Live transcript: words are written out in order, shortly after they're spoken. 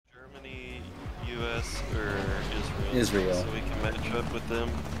US or Israel? Israel. So we can match up with them.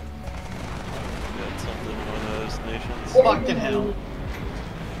 Got something in one of those nations. Fucking hell.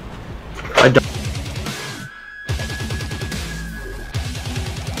 I don't.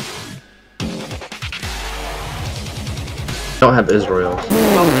 Don't have Israel.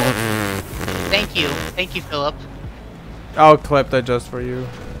 Thank you, Philip. I'll clip that just for you.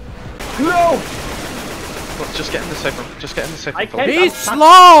 No! Look, just get in the safe room. Just get in the safe room. I can't. Be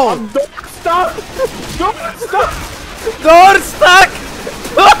slow! Don't stop! Don't stop! Door stuck!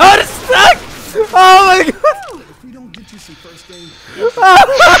 Door stuck! Oh my god! If we don't get you some first aid,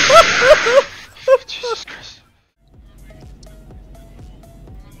 Jesus Christ.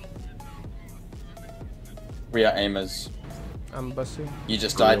 We are aimers. I'm busting. You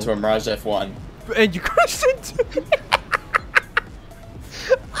just died to a Mirage F1. And you crushed it!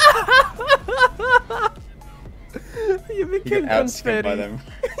 You became confetti. By them.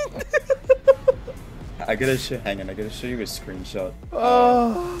 I gotta show. Hang on, I gotta show you a screenshot.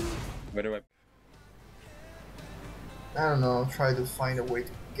 Oh. Where do I? I don't know, try to find a way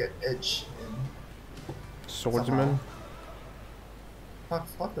to get edge in. Swordsman.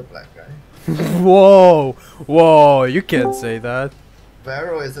 Fuck the black guy. Whoa! Whoa, you can't say that.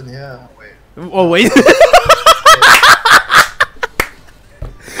 Varro isn't here. Wait. Oh, wait. The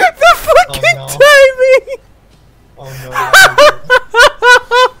fucking no. timing! Oh no.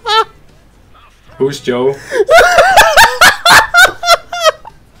 Who's Joe?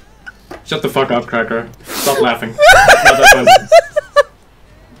 Shut the fuck up, Cracker. Stop laughing. Not that funny.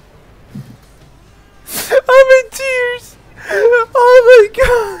 I'm in tears! Oh my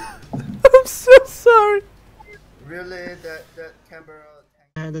god! I'm so sorry. Really? That Canberra...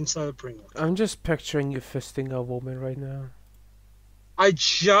 and inside a Pringle. I'm just picturing you fisting a woman right now. I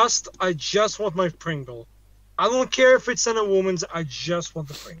just want my Pringle. I don't care if it's in a woman's. I just want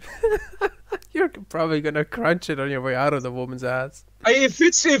the Pringle. You're probably gonna crunch it on your way out of the woman's ass. If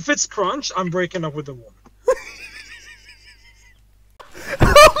it's crunch, I'm breaking up with the woman.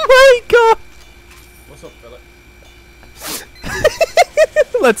 Oh my god! What's up, fella?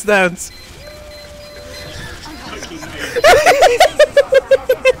 Let's dance.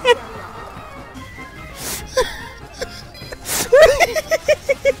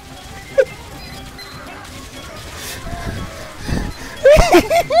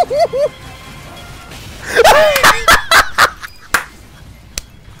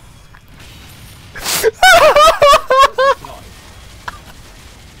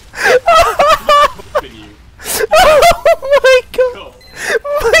 Oh my god!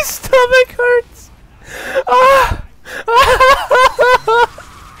 My stomach hurts! Ah.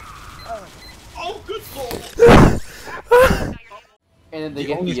 Oh, good lord! And then they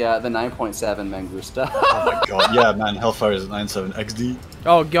get the 9.7 Mangusta. Oh my god, yeah man, Hellfire is at 97 XD.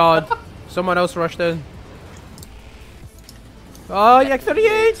 Oh god, someone else rushed in. Oh, Yak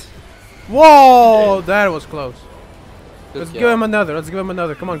 38! Whoa, that was close. Let's give him another,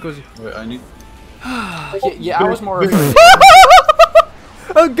 come on, Kuzi. Wait, I need... yeah, I was more afraid.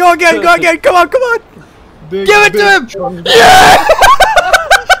 Oh, go again, come on! Big, Give it to him! Yeah!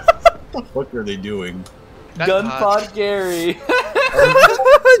 What are they doing? Gunpod Gary.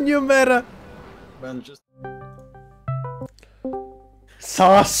 New meta. Man, just...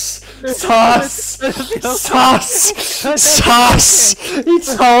 Sauce! It's all sauce!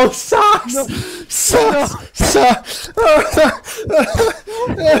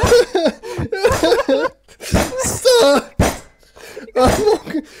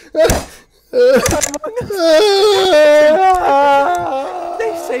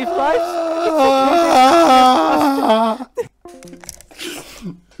 They save lives.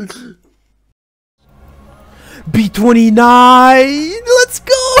 B29, let's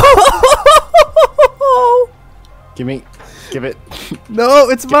go! Give it. No,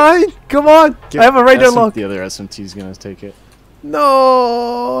 it's mine. Come on, I have a radar lock. The other SMT's gonna take it.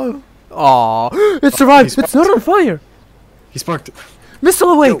 No. Aw, it survived. It's not on fire. He sparked it. Missile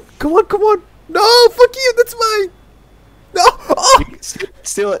away. No. Come on. No, fuck you. That's mine. No. Oh.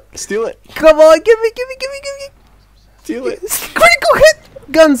 Steal it. Come on, give me. Steal it. Critical hit.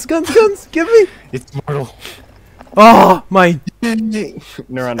 Guns. Give me. It's mortal. Oh, mine.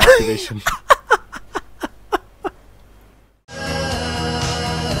 Neuron activation.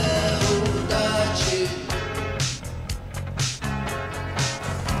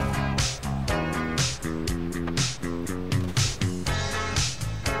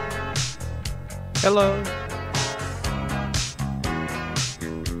 Hello.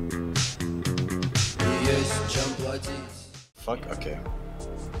 Fuck, okay.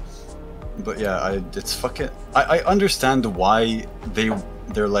 But yeah, it's fucking... I understand why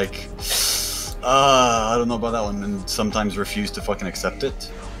they're like... I don't know about that one, and sometimes refuse to fucking accept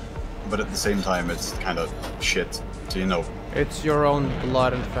it. But at the same time, it's kind of shit. So, you know. It's your own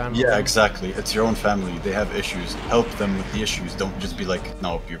blood and family. Yeah, exactly. It's your own family. They have issues. Help them with the issues. Don't just be like,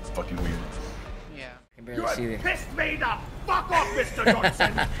 no, you're fucking weird. Yeah. You have pissed me the fuck off, Mr.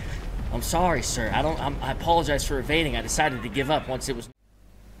 Johnson! I'm sorry, sir. I apologize for evading. I decided to give up once it was.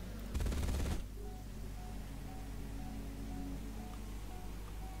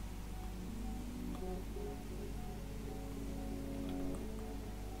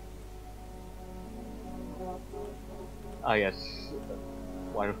 Ah yes,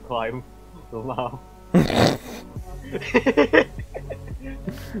 wire climb somehow.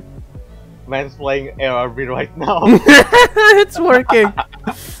 Man's playing ARB right now. It's working.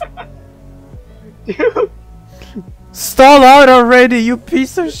 Dude. Stall out already, you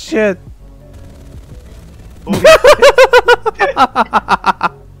piece of shit.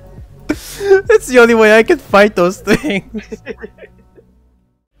 It's the only way I can fight those things.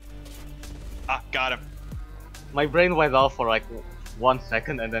 Ah, got him. My brain went off for like 1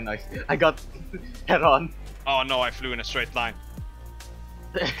 second and then I got head on. Oh no, I flew in a straight line.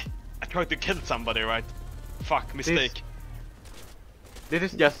 I tried to kill somebody, right? Fuck, mistake. This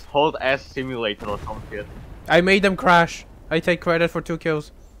is just hold S simulator or some shit. I made them crash. I take credit for 2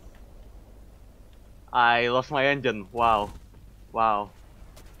 kills. I lost my engine. Wow. Wow.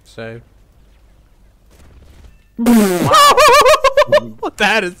 Save. Wow.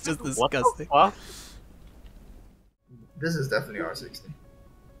 That is just disgusting. What? This is definitely R60.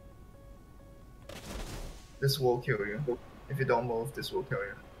 This will kill you. If you don't move, this will kill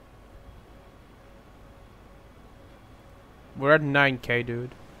you. We're at 9k,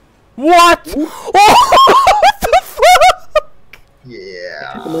 dude. What? Oh, what the fuck?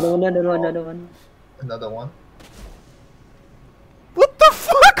 Yeah. Another one. Another one. What the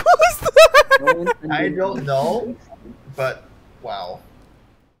fuck was that? I don't know, but wow.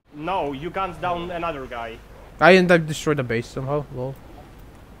 No, you gunned down another guy. I ended up destroying the base somehow. Lol.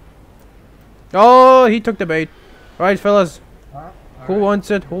 Oh, he took the bait. Alright, fellas. Who wants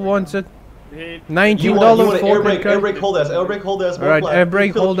it? Who wants it? $19 for air brake hold us. Air brake hold us. Alright, air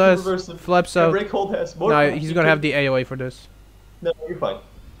brake hold us. Flaps out. Air brake hold us. No, he's gonna have the AOA for this. No, you're fine.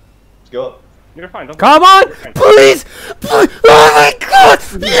 Let's go. You're fine. Don't Come on! Please! Please! Oh my god!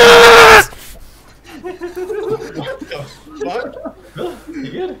 Yes! What?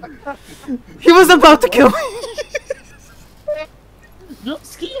 You good? He was about to kill me! Just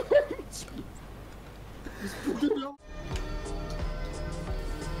scared! Just put it down.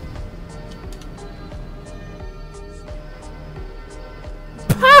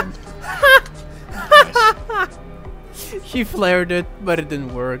 He flared it, but it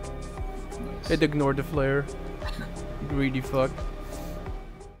didn't work. It ignored the flare. Greedy fuck.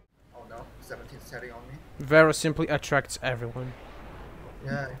 Oh no, 17's setting on me. Vera simply attracts everyone.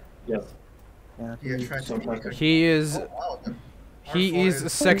 Yeah. Yes. Yeah. He attracts me. He is... Oh, wow, then. He is a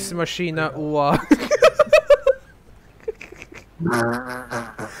sex machine. Why?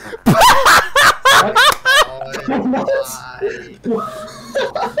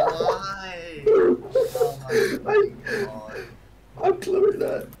 How clever is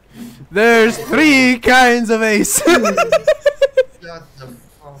that? There's 3 kinds of ace. Shut the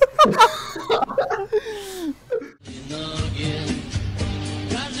fuck up.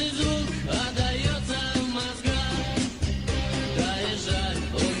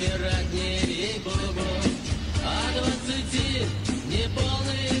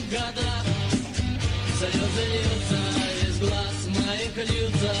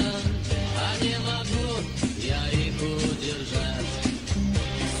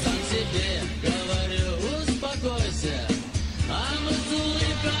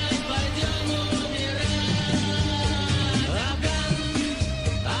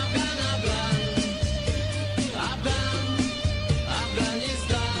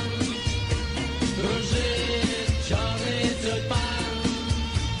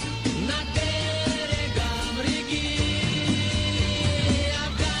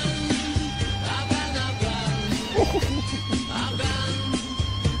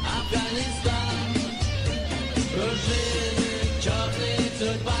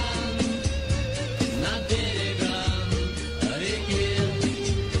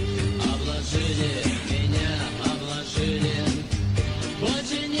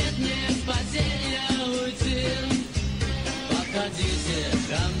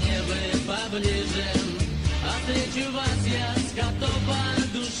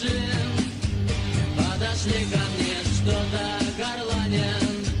 Подошли ко мне, что-то горланя.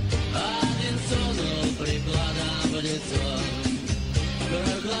 Один сунул прикладом в лицо.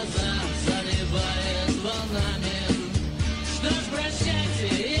 Кровь в глазах заливает.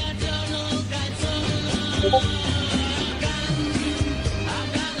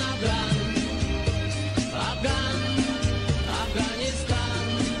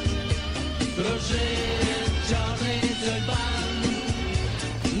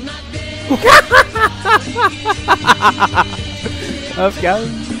 Afghan.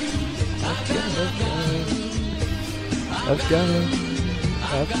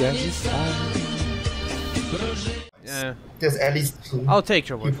 Afghanistan. Yeah. There's at least 2. I'll take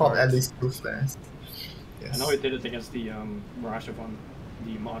your He word popped for at it. least 2 flares. Yes. I know he did it against the Mirage one,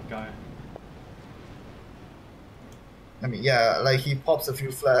 the mod guy. I mean, yeah, like he pops a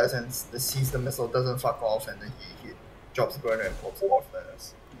few flares and sees the missile doesn't fuck off, and then he drops the burner and pops more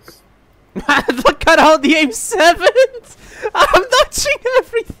flares. Look at all the aim 7s! I'm notching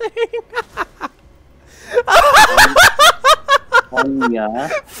everything! Yeah.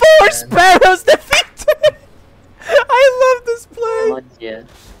 4 sparrows defeated! I love this play!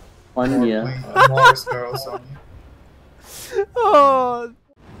 More sparrows on you. Oh,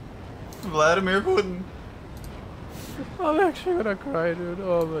 Vladimir Putin. I'm actually gonna cry, dude.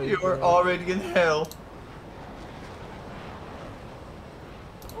 Oh my You are God. already in hell.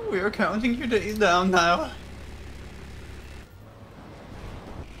 We are counting your days down now.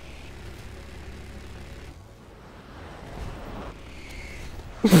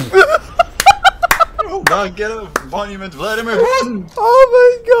 Oh god, get a monument, Vladimir Putin! Oh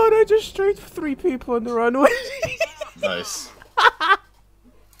my God, I just straight 3 people on the runway. Nice.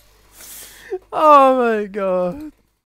 Oh my God.